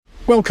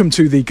Welcome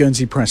to the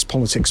Guernsey Press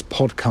Politics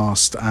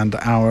podcast and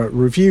our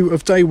review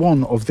of day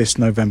one of this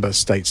November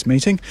States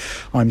meeting.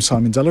 I'm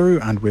Simon Delarue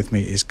and with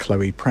me is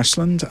Chloe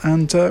Pressland,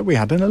 and we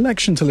had an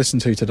election to listen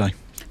to today.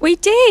 We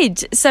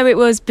did. So it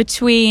was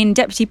between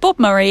Deputy Bob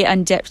Murray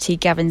and Deputy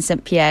Gavin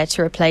St Pierre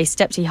to replace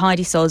Deputy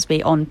Heidi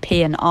Soulsby on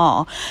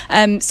P&R.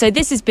 So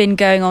this has been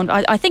going on.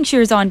 I think she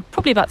resigned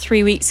probably about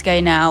 3 weeks ago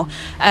now.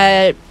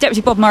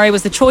 Deputy Bob Murray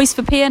was the choice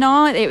for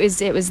P&R. It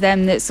was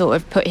them that sort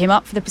of put him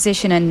up for the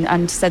position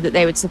and said that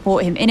they would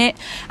support him in it.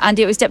 And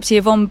it was Deputy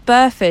Yvonne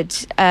Burford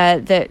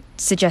that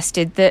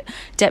suggested that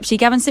Deputy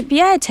Gavin St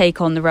Pierre take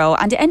on the role.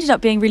 And it ended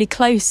up being really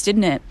close,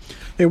 didn't it?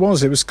 It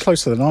was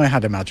closer than I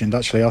had imagined,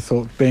 actually. I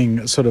thought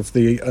being sort of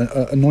the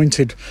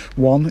anointed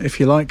one, if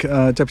you like,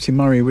 Deputy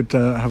Murray would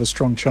have a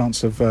strong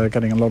chance of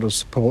getting a lot of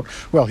support.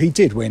 Well, he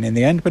did win in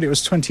the end, but it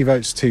was 20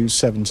 votes to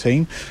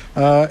 17.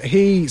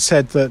 He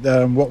said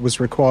that what was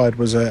required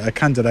was a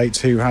candidate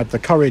who had the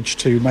courage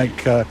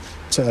to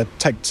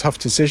take tough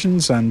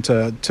decisions, and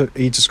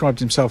he described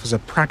himself as a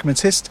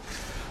pragmatist.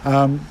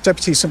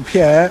 Deputy St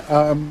Pierre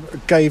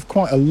gave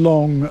quite a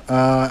long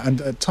and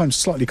at times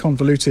slightly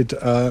convoluted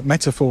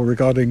metaphor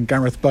regarding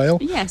Gareth Bale.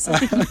 Yes, I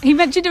think he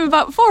mentioned him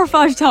about 4 or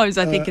 5 times,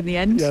 I think, in the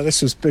end. Yeah,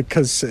 this was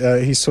because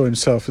he saw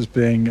himself as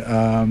being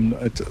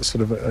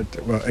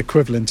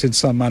equivalent in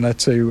some manner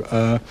to...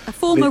 a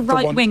former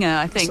right-winger,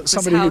 I think,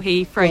 was how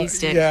he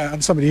phrased it. Yeah,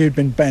 and somebody who'd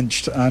been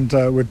benched and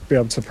would be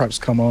able to perhaps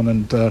come on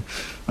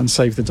and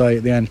save the day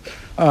at the end.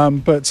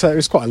 But it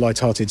was quite a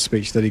light-hearted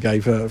speech that he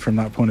gave from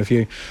that point of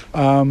view.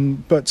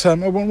 But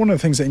one of the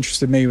things that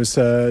interested me was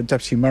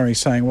Deputy Murray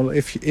saying, well,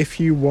 if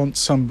you want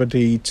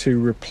somebody to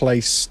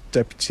replace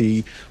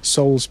Deputy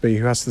Soulsby,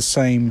 who has the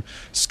same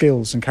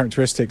skills and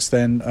characteristics,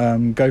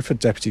 then go for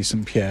Deputy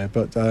St Pierre.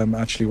 But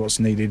actually what's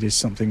needed is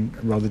something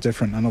rather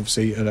different. And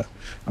obviously a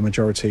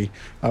majority,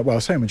 I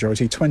say a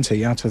majority,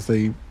 20 out of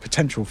the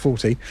potential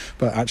 40,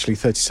 but actually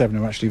 37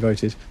 who actually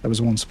voted. There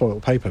was one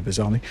spoiled paper,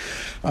 bizarrely,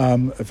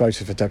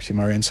 voted for Deputy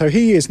Murray. And so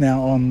he is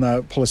now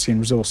on Policy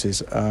and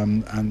Resources.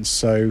 And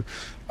so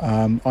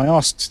I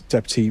asked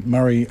Deputy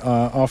Murray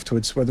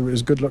afterwards whether it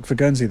was good luck for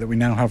Guernsey that we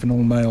now have an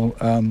all-male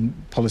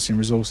Policy and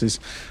Resources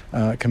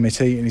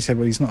committee, and he said,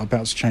 well, he's not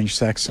about to change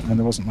sex and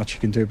there wasn't much he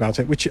can do about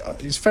it, which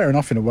is fair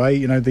enough in a way.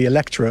 You know, the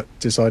electorate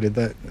decided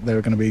that there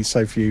were going to be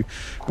so few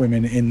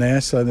women in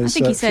there, so there's... I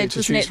think he said,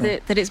 wasn't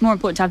it, that it's more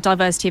important to have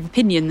diversity of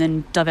opinion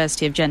than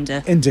diversity of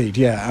gender. Indeed,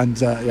 yeah, and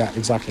yeah,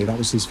 exactly, that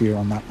was his view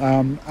on that.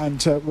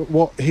 And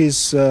what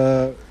his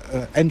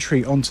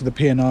entry onto the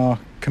P&R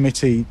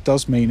committee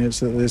does mean is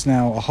that there's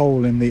now a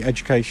hole in the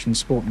Education,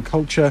 Sport and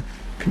Culture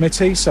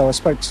committee. So I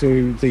spoke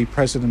to the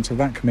president of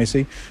that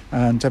committee,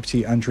 and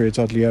Deputy Andrea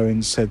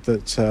Dudley-Owen said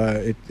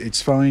that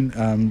it's fine.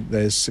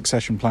 There's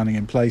succession planning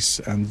in place,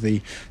 and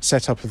the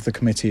setup of the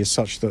committee is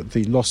such that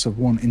the loss of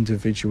one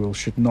individual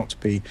should not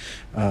be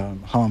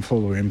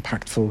harmful or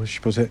impactful, as she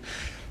put it.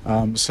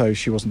 So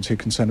she wasn't too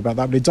concerned about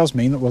that, but it does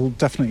mean that we'll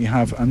definitely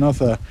have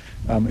another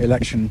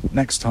election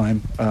next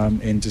time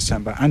in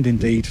December, and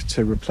indeed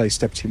to replace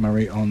Deputy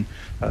Murray on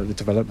the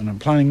Development and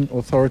Planning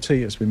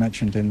Authority. As we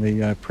mentioned in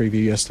the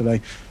preview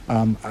yesterday,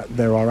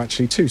 there are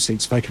actually 2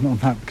 seats vacant on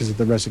that because of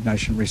the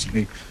resignation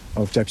recently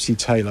of Deputy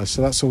Taylor.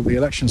 So that's all the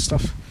election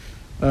stuff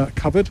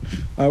covered.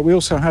 We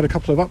also had a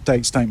couple of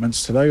update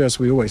statements today, as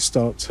we always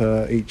start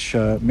each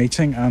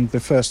meeting, and the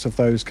first of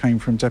those came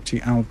from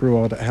Deputy Al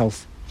Brouard at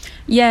Health.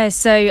 Yeah,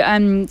 so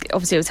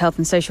obviously it was Health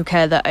and Social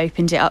Care that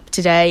opened it up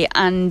today,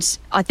 and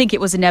I think it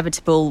was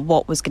inevitable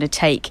what was going to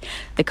take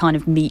the kind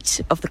of meat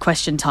of the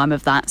question time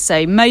of that.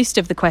 So most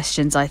of the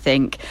questions, I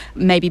think,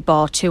 maybe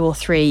bar 2 or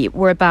 3,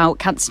 were about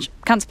cancer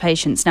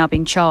patients now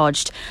being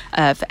charged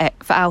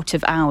for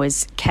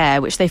out-of-hours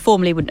care, which they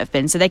formerly wouldn't have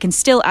been. So they can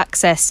still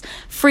access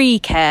free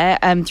care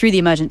through the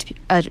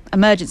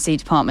emergency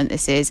department.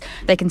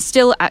 They can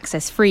still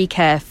access free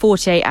care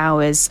 48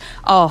 hours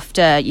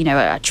after,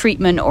 a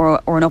treatment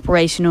or an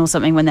operation or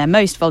something when they're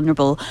most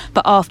vulnerable.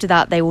 But after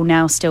that, they will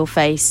now still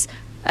face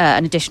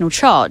an additional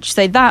charge.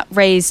 So that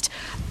raised,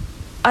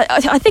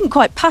 I think,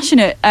 quite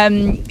passionate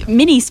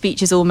mini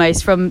speeches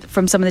almost from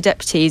some of the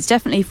deputies,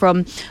 definitely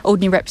from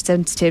Alderney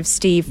Representative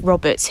Steve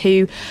Roberts,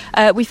 who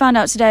we found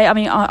out today. I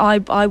mean, I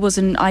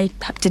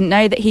didn't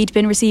know that he'd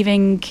been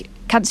receiving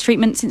cancer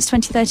treatment since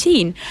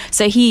 2013.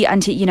 So he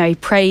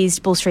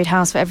praised Bulstrode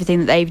House for everything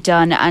that they've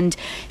done, and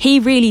he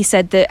really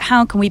said that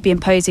how can we be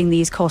imposing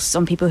these costs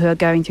on people who are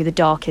going through the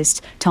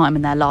darkest time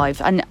in their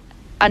life?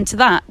 And to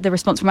that, the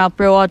response from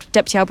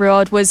Deputy Al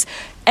Brouard was,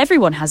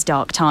 everyone has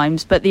dark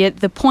times, but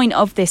the point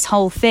of this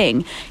whole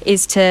thing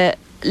is to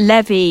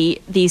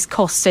levy these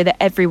costs so that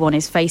everyone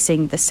is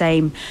facing the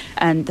same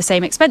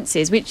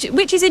expenses, which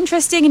is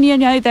interesting.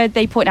 And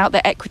they point out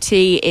that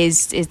equity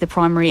is the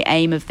primary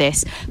aim of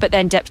this. But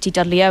then Deputy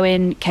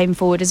Dudley-Owen came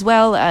forward as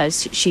well.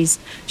 She's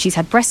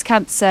had breast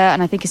cancer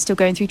and I think is still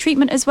going through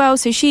treatment as well.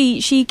 So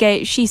she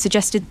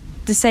suggested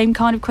the same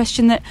kind of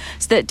question that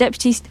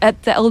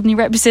the Alderney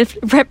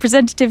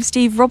Representative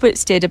Steve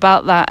Roberts did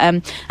about that,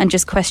 and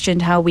just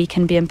questioned how we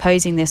can be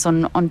imposing this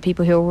on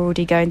people who are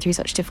already going through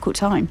such a difficult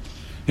time.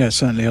 Yeah,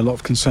 certainly a lot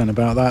of concern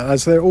about that,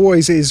 as there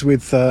always is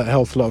with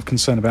health, a lot of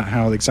concern about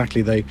how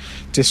exactly they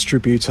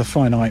distribute a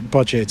finite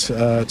budget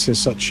to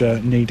such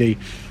needy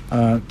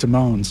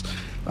demands.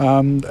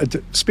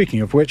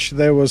 Speaking of which,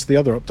 there was the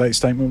other update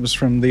statement was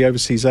from the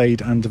Overseas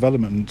Aid and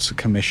Development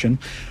Commission.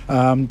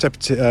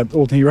 Deputy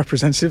Ordinary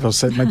Representative,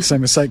 I'll make the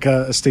same mistake,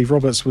 Steve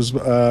Roberts was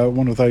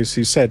one of those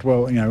who said,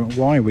 well,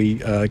 why are we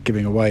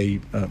giving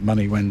away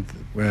money when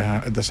we're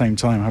at the same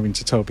time having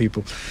to tell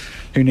people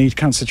who need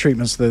cancer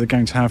treatments that they're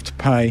going to have to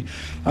pay.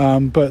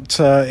 But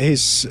he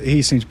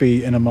seems to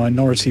be in a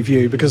minority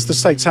view, because the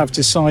states have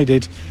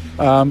decided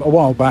a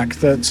while back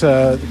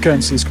that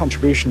Guernsey's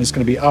contribution is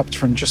going to be upped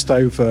from just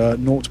over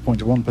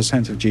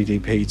 0.1% of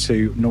GDP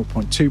to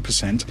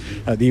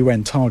 0.2%. The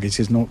UN target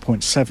is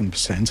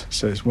 0.7%,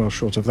 so it's well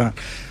short of that.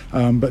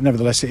 But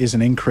nevertheless, it is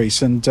an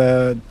increase. And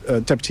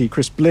Deputy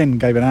Chris Blinn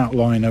gave an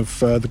outline of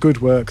the good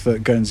work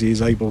that Guernsey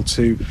is able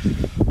to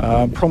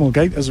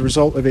promulgate as a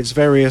result of its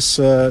various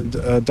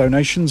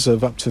donations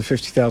of up to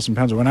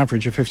 £50,000, or an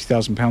average of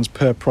 £50,000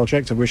 per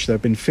project, of which there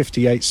have been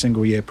 58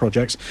 single-year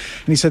projects.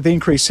 And he said the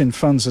increase in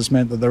funds has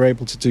meant that they're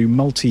able to do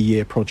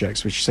multi-year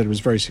projects, which he said was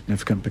very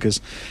significant,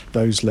 because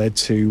those led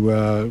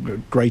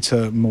to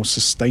greater, more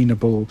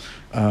sustainable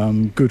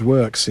good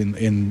works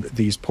in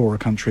these poorer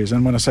countries.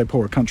 And when I say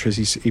poorer countries,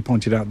 he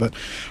pointed out that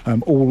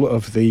all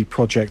of the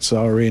projects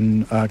are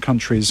in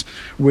countries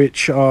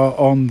which are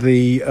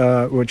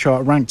which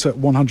are ranked at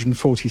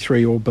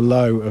 143 or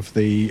below of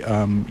the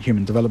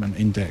Human Development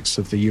Index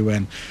of the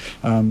UN.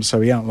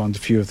 So he outlined a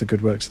few of the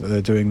good works that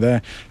they're doing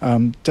there.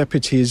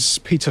 Deputies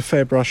Peter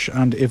Fairbrush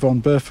and Yvonne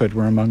Burford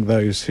were among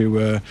those who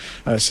were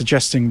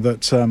suggesting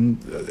that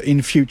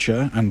in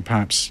future, and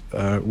perhaps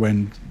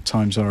when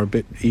times are a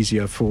bit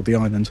easier for the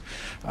island,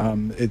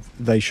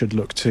 they should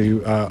look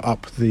to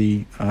up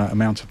the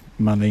amount of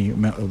money,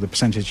 or the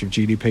percentage of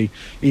GDP,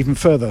 even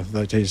further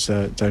that is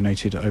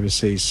donated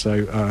overseas.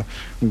 So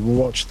we will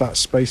watch that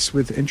space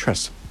with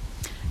interest.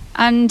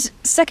 And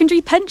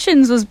secondary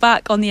pensions was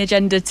back on the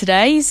agenda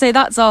today. So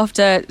that's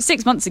after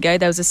 6 months ago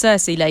there was a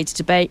Circe-led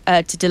debate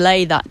to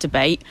delay that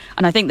debate.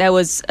 And I think there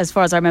was, as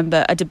far as I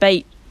remember, a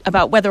debate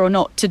about whether or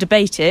not to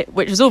debate it,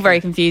 which was all very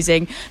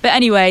confusing. But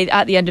anyway,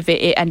 at the end of it,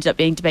 it ended up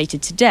being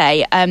debated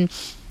today.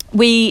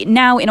 We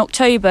now, in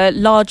October,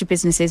 larger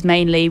businesses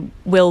mainly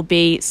will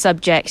be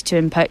subject to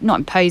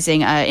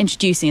introducing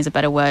is a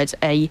better word,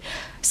 a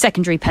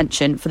secondary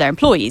pension for their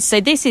employees. So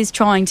this is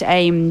trying to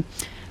aim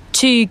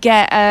to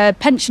get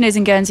pensioners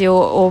in Guernsey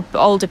or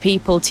older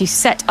people to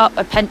set up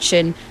a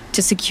pension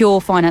to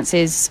secure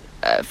finances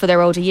for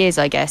their older years,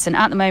 I guess. And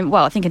at the moment,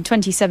 well, I think in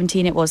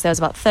 2017 there was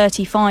about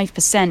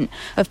 35%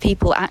 of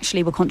people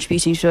actually were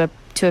contributing to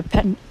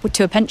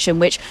a pension,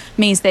 which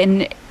means that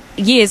in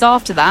years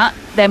after that,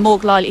 they're more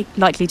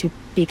likely to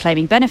be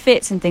claiming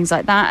benefits and things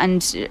like that.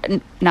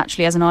 And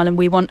naturally, as an island,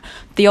 we want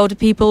the older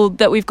people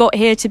that we've got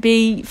here to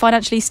be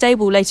financially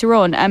stable later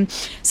on.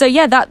 So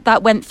yeah,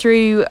 that went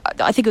through.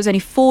 I think it was only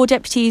 4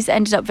 deputies that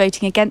ended up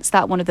voting against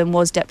that. One of them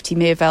was Deputy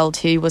Meerveld,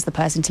 who was the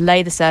person to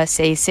lay the Circe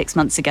 6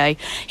 months ago.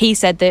 He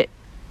said that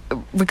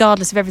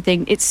regardless of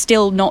everything, it's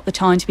still not the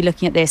time to be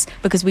looking at this,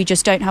 because we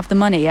just don't have the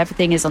money.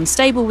 Everything is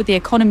unstable with the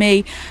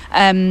economy.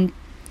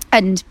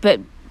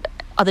 But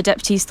other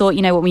deputies thought,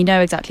 we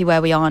know exactly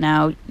where we are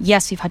now.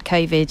 Yes, we've had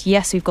COVID.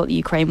 Yes, we've got the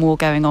Ukraine war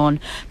going on.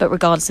 But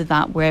regardless of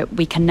that,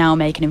 we can now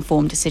make an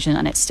informed decision,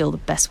 and it's still the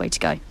best way to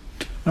go.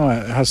 No,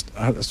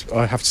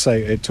 I have to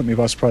say, it took me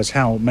by surprise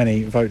how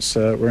many votes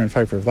were in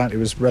favour of that. It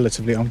was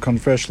relatively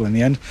uncontroversial in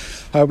the end.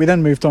 We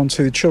then moved on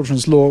to the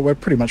children's law. We're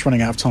pretty much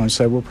running out of time,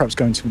 so we'll perhaps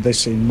go into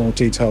this in more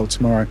detail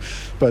tomorrow.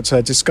 But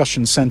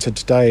discussion centred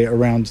today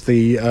around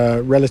the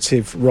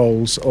relative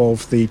roles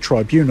of the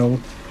tribunal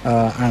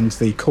and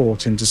the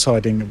court in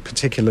deciding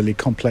particularly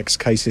complex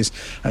cases.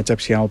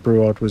 Deputy Al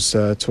Brouard was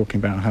talking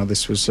about how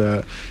this was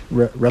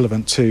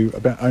relevant to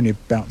only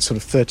about sort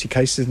of 30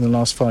 cases in the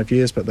last 5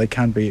 years, but they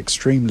can be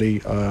extremely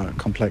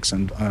complex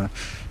and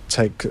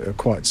take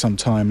quite some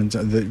time. And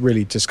the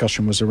really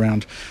discussion was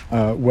around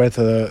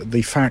whether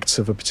the facts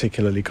of a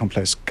particularly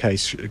complex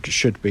case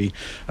should be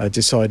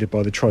decided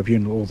by the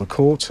tribunal or the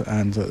court,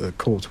 and the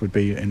court would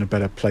be in a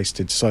better place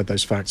to decide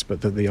those facts,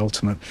 but that the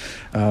ultimate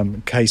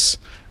case,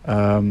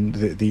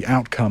 the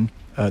outcome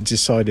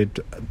decided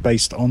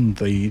based on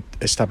the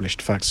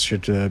established facts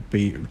should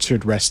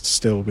rest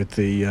still with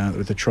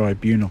the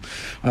tribunal.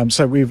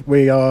 So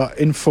we are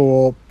in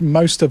for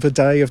most of a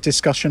day of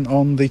discussion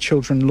on the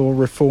children law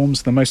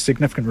reforms, the most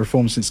significant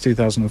reform since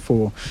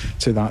 2004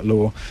 to that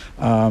law,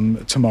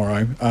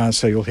 tomorrow.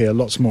 So you'll hear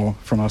lots more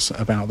from us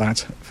about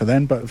that for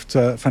then. But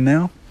for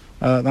now,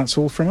 that's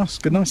all from us.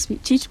 Good night.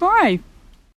 Speak to you tomorrow.